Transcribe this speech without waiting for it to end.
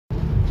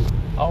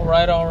All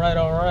right, all right,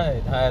 all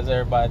right. How's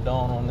everybody doing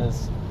on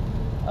this?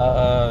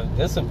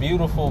 It's a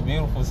beautiful,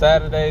 beautiful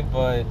Saturday,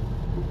 but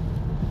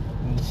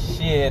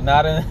shit,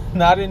 not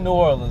in New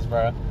Orleans,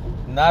 bro.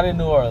 Not in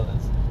New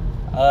Orleans.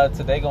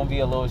 Today gonna be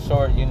a little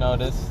short. You know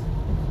this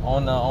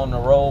on the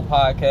road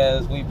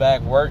podcast. We back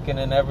working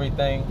and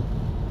everything.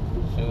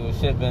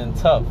 Shit been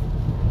tough,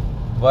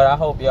 but I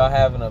hope y'all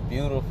having a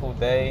beautiful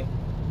day.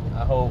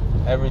 I hope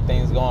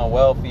everything's going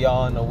well for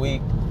y'all in the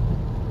week.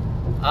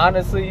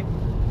 Honestly,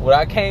 what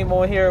I came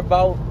on here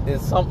about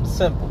is something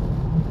simple.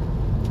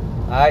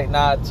 Alright,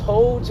 now I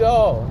told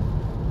y'all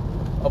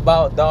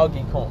about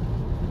Doggy Coin.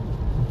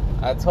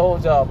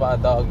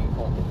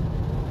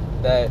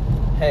 That,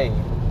 hey,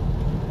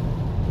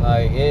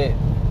 like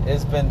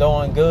it's been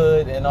doing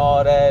good and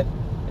all that.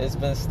 It's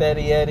been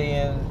steady Eddie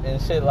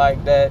and shit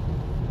like that.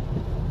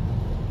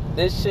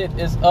 This shit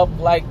is up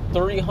like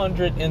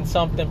 300 and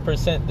something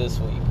percent this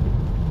week.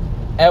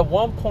 At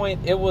one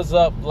point, it was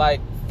up like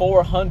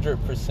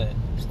 400%.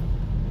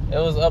 It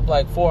was up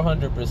like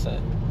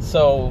 400%.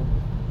 So,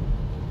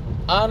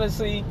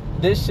 honestly,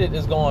 this shit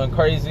is going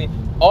crazy.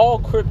 All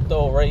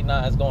crypto right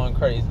now is going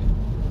crazy.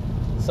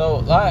 So,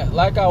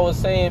 like I was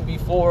saying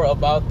before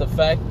about the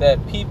fact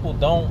that people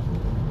don't,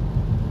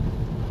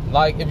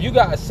 like, if you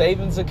got a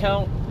savings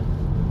account,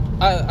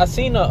 I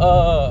seen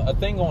a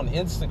thing on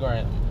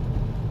Instagram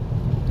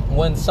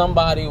when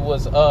somebody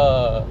was,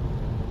 was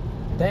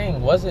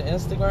it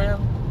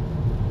Instagram?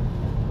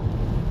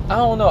 I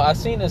don't know. I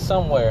seen it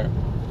somewhere.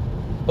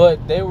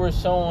 But they were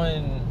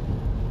showing,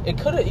 it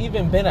could have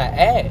even been an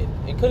ad.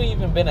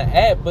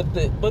 But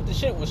the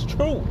shit was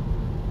true.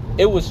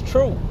 It was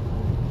true.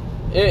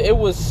 It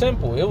was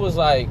simple. It was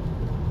like,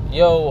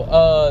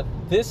 yo,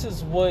 this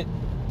is what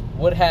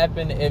would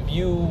happen if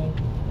you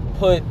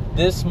put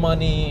this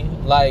money,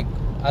 like,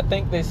 I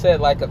think they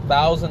said like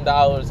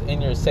 $1,000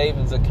 in your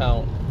savings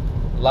account,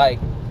 like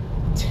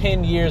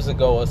 10 years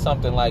ago or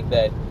something like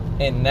that,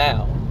 and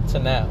now.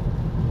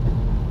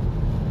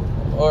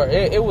 Or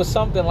it was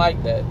something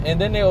like that. And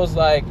then it was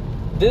like,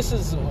 this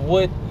is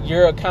what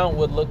your account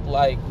would look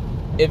like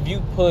if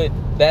you put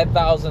that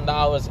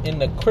 $1,000 in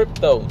the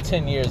crypto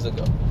 10 years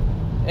ago.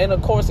 And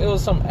of course, it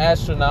was some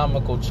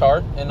astronomical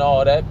chart and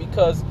all that,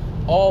 because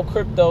all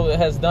crypto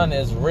has done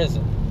is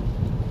risen.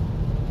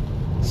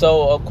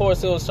 So of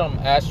course, it was some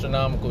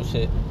astronomical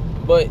shit.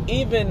 But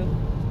even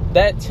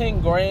that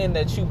 10 grand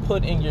that you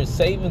put in your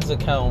savings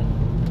account,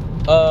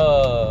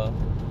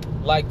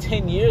 like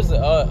 10 years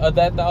of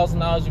that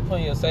 $1,000 you put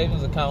in your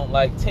savings account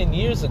like 10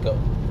 years ago,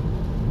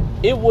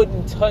 it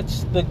wouldn't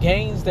touch the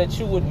gains that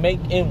you would make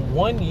in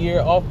 1 year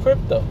off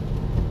crypto.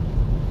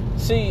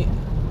 See,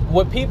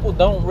 what people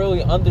don't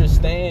really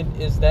understand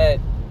is that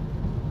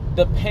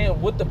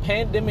what the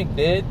pandemic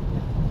did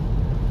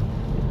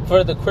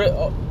for the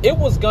crypto, it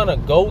was gonna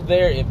go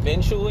there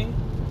eventually.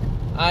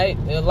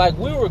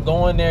 We were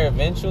going there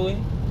eventually,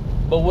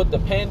 but what the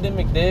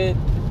pandemic did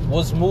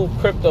was move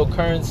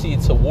cryptocurrency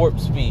to warp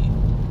speed.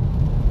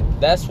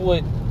 That's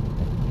what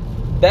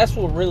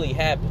really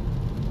happened.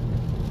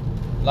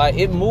 Like,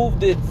 it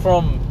moved it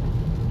from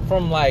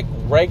like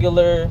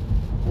regular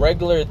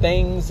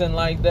things and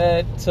like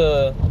that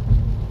to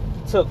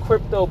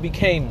crypto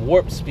became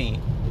warp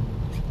speed.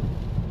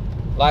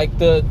 Like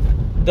the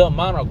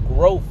amount of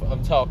growth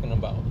I'm talking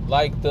about.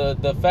 Like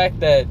the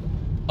fact that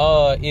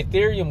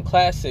Ethereum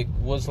Classic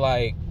was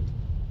like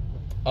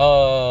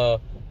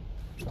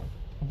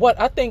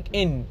I think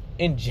in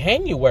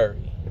January.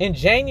 In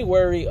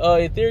January,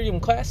 Ethereum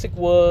Classic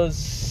was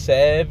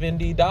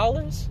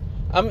 $70.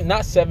 I mean,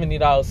 not $70,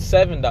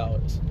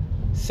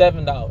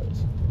 $7.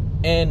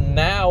 And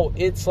now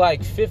it's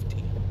like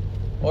 50,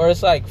 or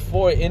it's like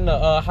in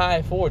the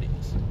high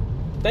 40s.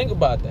 Think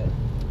about that.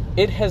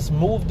 It has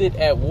moved it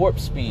at warp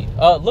speed.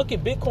 Look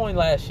at Bitcoin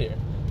last year.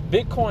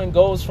 Bitcoin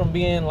goes from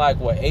being like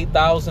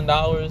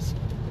 $8,000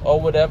 or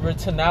whatever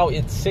to now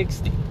it's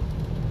 60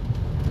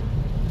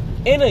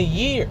 in a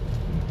year.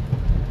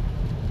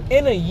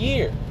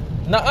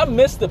 Now, I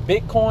missed the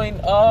Bitcoin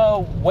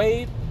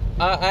wave.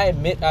 I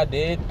admit I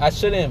did. I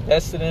should have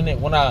invested in it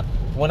when I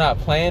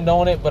planned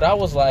on it, but I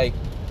was like,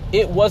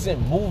 it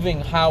wasn't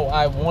moving how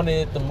I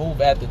wanted it to move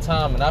at the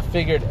time, and I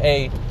figured,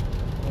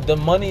 the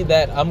money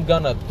that I'm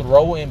gonna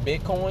throw in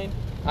Bitcoin,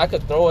 I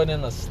could throw it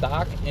in a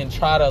stock and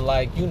try to,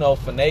 like,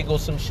 finagle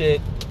some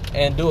shit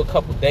and do a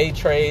couple day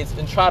trades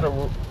and try to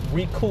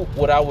recoup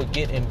what I would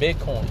get in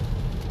Bitcoin,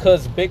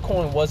 because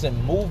Bitcoin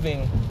wasn't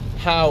moving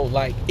how,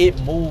 like,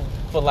 it moved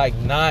for like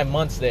 9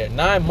 months there.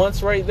 9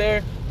 months right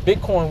there,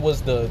 Bitcoin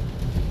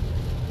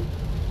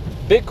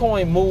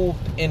moved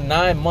in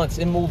 9 months.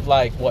 It moved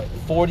like what,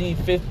 40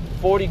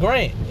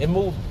 grand. It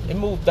moved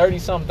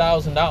 $30-some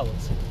thousand.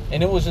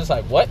 And it was just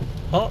like, what?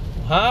 Huh?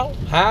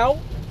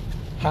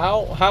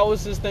 How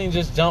is this thing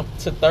just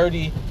jumped to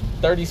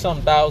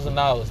 30-some thousand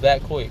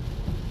that quick?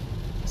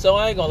 So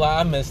I ain't gonna lie,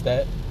 I missed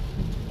that.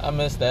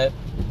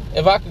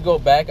 If I could go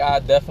back,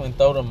 I'd definitely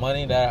throw the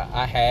money that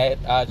I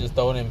had. I'd just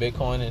throw it in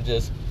Bitcoin and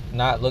just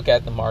not look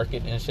at the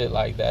market and shit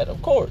like that,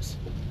 of course.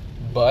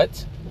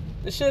 But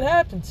this shit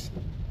happens.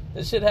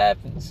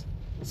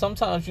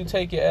 Sometimes you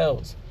take your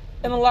L's.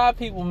 And a lot of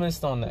people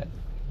missed on that.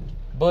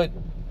 But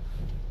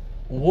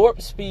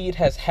warp speed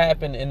has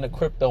happened in the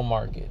crypto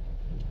market.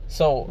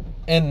 So,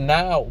 and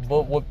now,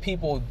 but what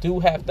people do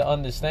have to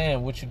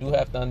understand, what you do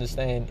have to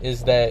understand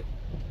is that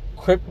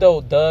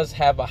crypto does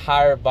have a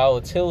higher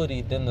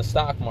volatility than the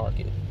stock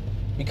market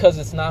because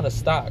it's not a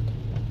stock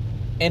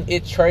and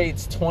it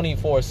trades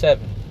 24/7.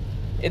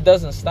 It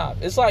doesn't stop.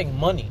 It's like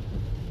money.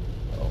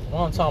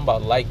 What I'm talking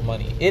about, like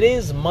money. It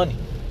is money.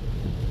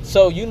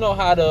 So you know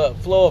how the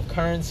flow of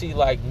currency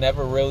like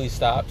never really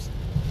stops.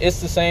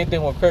 It's the same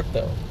thing with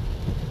crypto.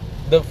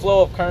 The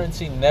flow of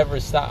currency never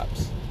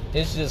stops.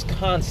 It's just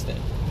constant.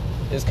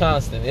 It's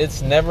constant.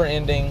 It's never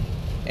ending,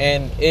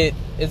 and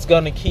it's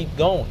gonna keep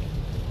going.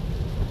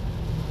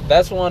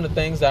 That's one of the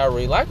things that I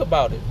really like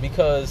about it,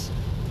 because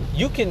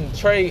you can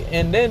trade,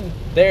 and then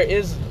there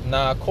is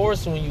now, of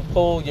course, when you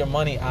pull your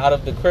money out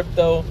of the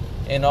crypto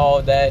and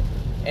all that,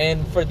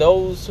 and for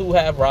those who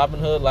have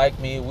Robinhood like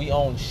me, we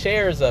own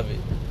shares of it.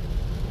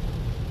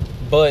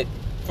 But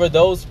for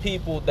those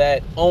people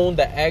that own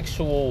the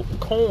actual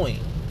coin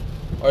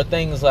or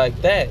things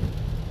like that,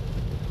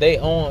 they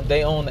own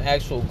the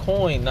actual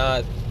coin.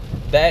 Now,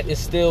 that is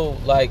still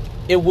like,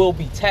 it will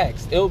be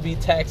taxed. It will be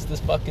taxed as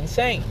fucking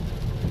same.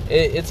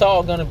 It's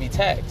all gonna be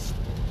taxed.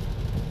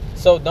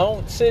 So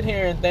don't sit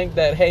here and think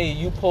that, hey,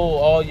 you pull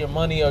all your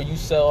money or you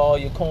sell all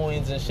your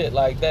coins and shit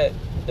like that,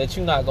 that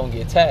you're not gonna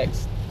get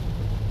taxed.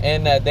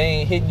 And that they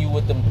ain't hitting you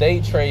with them day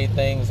trade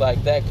things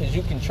like that, because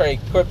you can trade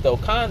crypto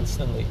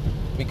constantly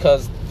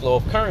because flow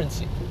of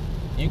currency.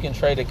 You can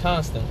trade it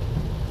constantly.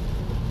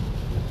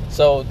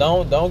 So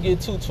don't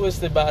get too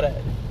twisted by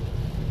that.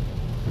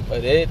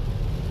 But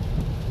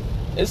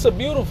it's a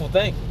beautiful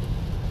thing.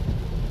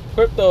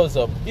 Crypto is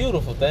a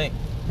beautiful thing,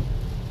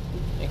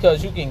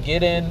 because you can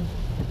get in,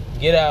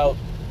 get out.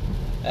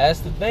 That's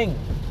the thing.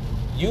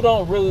 You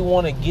don't really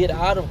want to get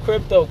out of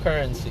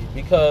cryptocurrency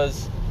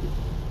because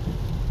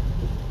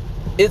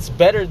it's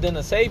better than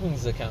a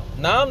savings account.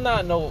 Now, I'm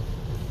not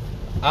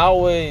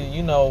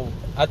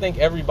I think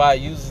everybody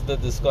uses the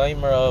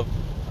disclaimer of,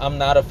 I'm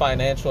not a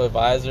financial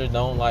advisor.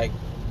 Don't like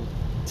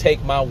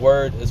take my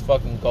word as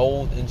fucking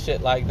gold and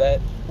shit like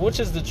that, which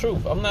is the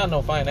truth. I'm not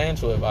no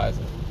financial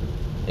advisor.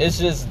 It's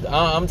just,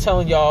 I'm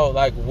telling y'all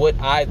like what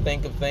I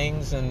think of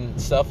things and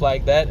stuff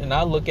like that. And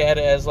I look at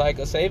it as like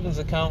a savings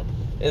account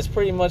is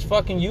pretty much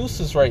fucking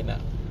useless right now.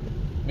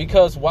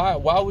 Because why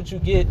would you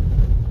get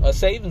a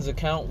savings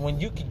account when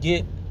you could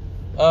get,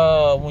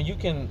 when you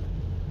can,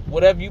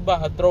 whatever you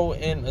buy, throw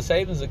in a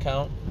savings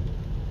account,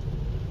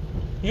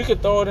 you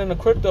could throw it in a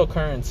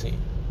cryptocurrency.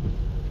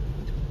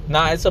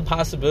 Now, it's a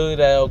possibility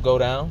that it'll go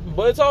down,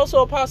 but it's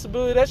also a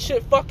possibility that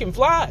shit fucking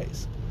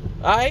flies.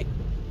 Alright?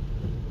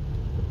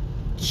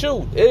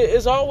 Shoot,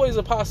 it's always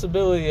a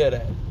possibility of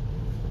that.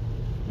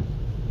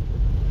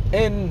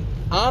 And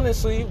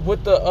honestly,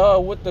 with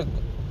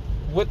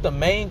the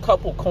main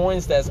couple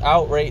coins that's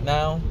out right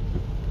now,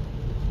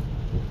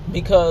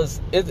 because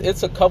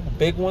it's a couple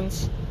big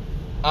ones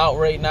out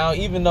right now,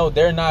 even though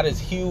they're not as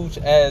huge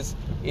as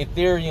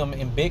Ethereum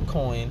and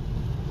Bitcoin.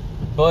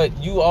 But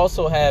you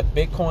also have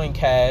Bitcoin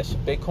Cash,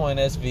 Bitcoin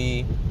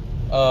SV,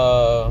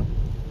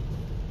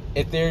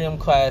 Ethereum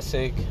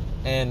Classic,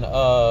 and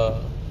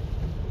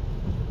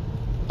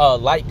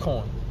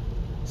Litecoin,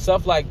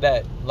 stuff like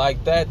that.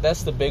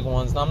 That's the big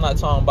ones. I'm not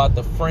talking about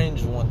the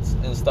fringe ones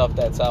and stuff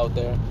that's out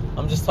there.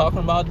 I'm just talking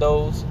about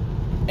those,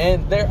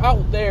 and they're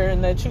out there,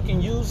 and that you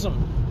can use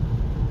them,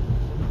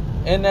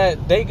 and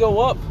that they go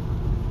up.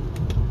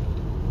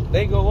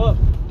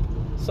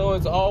 So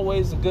it's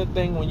always a good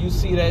thing when you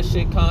see that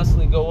shit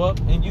constantly go up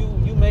and you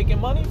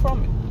making money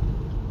from it.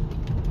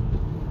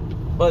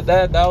 But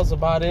that was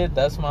about it.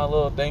 That's my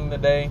little thing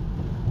today.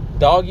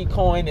 Doggy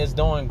Coin is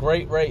doing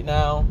great right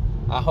now.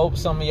 I hope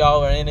some of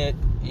y'all are in it,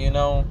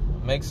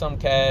 make some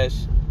cash,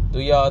 do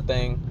y'all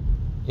thing.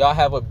 Y'all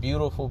have a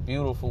beautiful,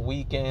 beautiful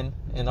weekend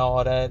and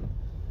all that.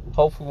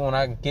 Hopefully when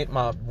I get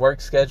my work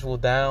schedule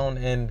down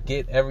and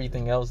get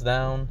everything else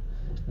down,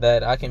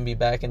 that I can be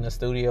back in the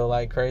studio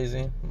like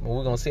crazy.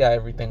 We're going to see how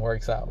everything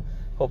works out.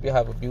 Hope you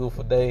have a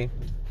beautiful day.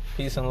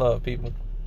 Peace and love, people.